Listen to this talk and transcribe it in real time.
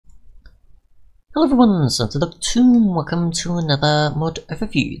Hello everyone, so to the Tomb, welcome to another mod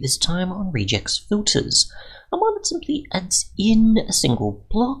overview, this time on Regex filters. A mod that simply adds in a single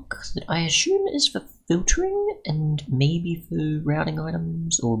block that I assume is for filtering and maybe for routing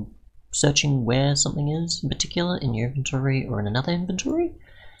items or searching where something is in particular in your inventory or in another inventory.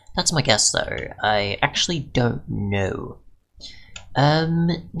 That's my guess though, I actually don't know.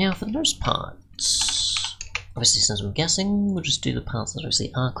 Now for the most part, obviously since I'm guessing, we'll just do the parts that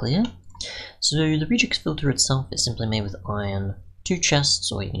obviously are clear. So the Regex filter itself is simply made with iron, 2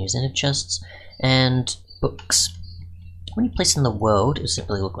 chests, or you can use inner chests, and books. When you place it in the world, it will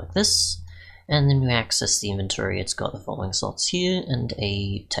simply look like this, and then when you access the inventory, it's got the following slots here, and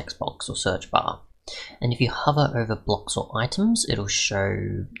a text box or search bar. And if you hover over blocks or items, it'll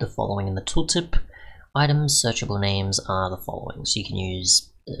show the following in the tooltip. Items, searchable names are the following, so you can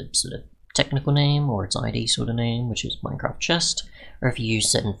use the sort of technical name or its ID sort of name, which is Minecraft chest, or if you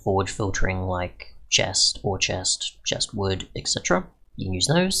use certain forge filtering like chest, chest wood, etc., you can use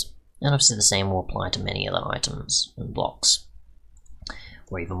those, and obviously the same will apply to many other items and blocks,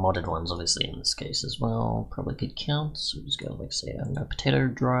 or even modded ones obviously in this case as well, probably could count, so we'll just go like say I don't know, potato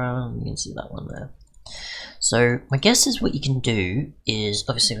dryer, and you can see that one there. So my guess is what you can do is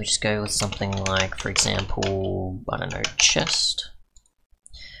obviously we just go with something like, for example, I don't know, chest.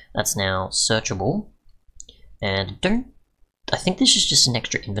 That's now searchable, and I think this is just an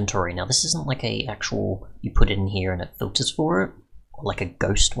extra inventory. Now this isn't like a actual, you put it in here and it filters for it, or like a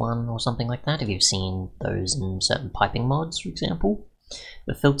ghost one or something like that, if you've seen those in certain piping mods, for example,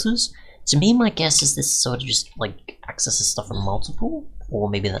 the filters. To me, my guess is this sort of just like accesses stuff from multiple, or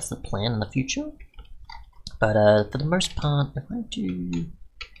maybe that's the plan in the future. But for the most part, if I do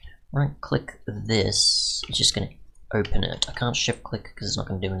right click this, it's just going to open it. I can't shift click because it's not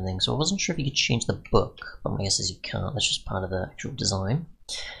going to do anything, so I wasn't sure if you could change the book, but my guess is you can't, that's just part of the actual design.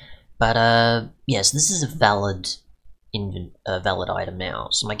 But yes, this is a valid item now,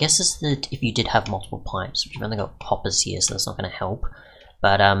 so my guess is that if you did have multiple pipes, which I've only got hoppers here so that's not going to help,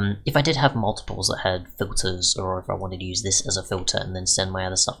 but if I did have multiples that had filters, or if I wanted to use this as a filter and then send my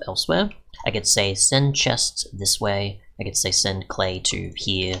other stuff elsewhere, I could say send chests this way, I could say send clay to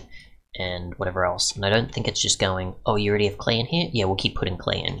here, and whatever else, and I don't think it's just going, oh, you already have clay in here? Yeah, we'll keep putting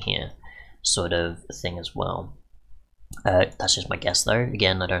clay in here, sort of thing as well. That's just my guess though.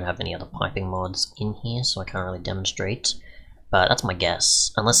 Again, I don't have any other piping mods in here, so I can't really demonstrate, but that's my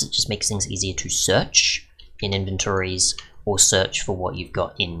guess, unless it just makes things easier to search in inventories, or search for what you've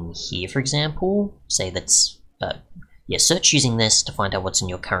got in here, for example. Say that's, yeah, search using this to find out what's in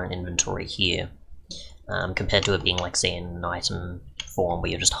your current inventory here, compared to it being like, say, in an item form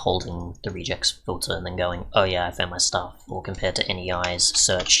where you're just holding the Regex filter and then going, oh yeah, I found my stuff, or compared to NEI's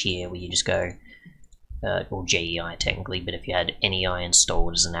search here where you just go, or JEI technically, but if you had NEI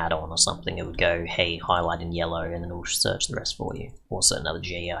installed as an add-on or something, it would go, hey, highlight in yellow, and then it will search the rest for you, or certain other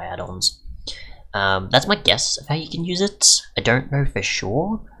JEI add-ons. That's my guess of how you can use it. I don't know for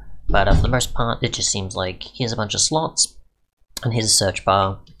sure, but for the most part, it just seems like here's a bunch of slots, and here's a search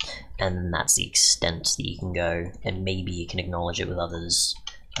bar, and that's the extent that you can go, and maybe you can acknowledge it with others.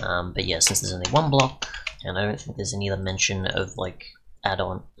 But yeah, since there's only one block, and I don't think there's any other mention of like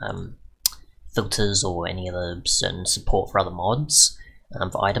add-on filters or any other certain support for other mods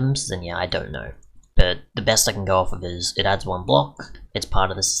for items, then yeah, I don't know. But the best I can go off of is it adds one block, it's part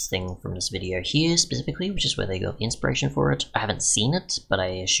of this thing from this video here specifically, which is where they got the inspiration for it. I haven't seen it, but I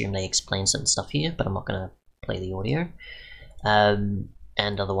assume they explain certain stuff here, but I'm not going to play the audio.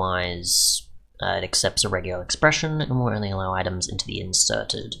 And otherwise, it accepts a regular expression and will only allow items into the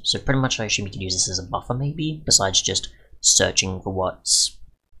inserted. So pretty much I assume you could use this as a buffer maybe, besides just searching for what's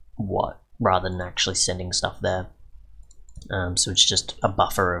what, rather than actually sending stuff there. So it's just a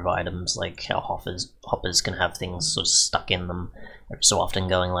buffer of items, like how hoppers can have things sort of stuck in them every so often,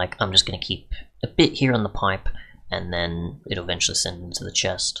 going like, I'm just going to keep a bit here on the pipe, and then it'll eventually send into the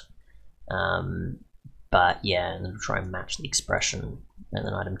chest. But yeah, and then try and match the expression, and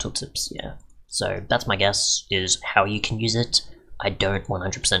then item tooltips, yeah. So that's my guess, is how you can use it. I don't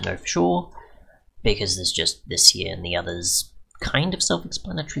 100% know for sure, because there's just this here, and the others kind of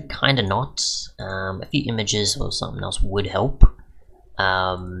self-explanatory, kind of not. A few images or something else would help.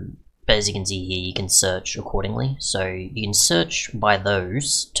 But as you can see here, you can search accordingly. So you can search by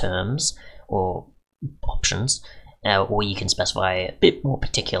those terms, or options, or you can specify a bit more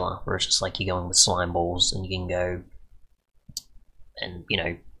particular, where it's just like you're going with slime balls, and you can go and, you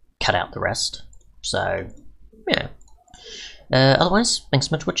know, cut out the rest. So, yeah. Otherwise, thanks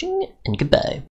so much for watching, and goodbye.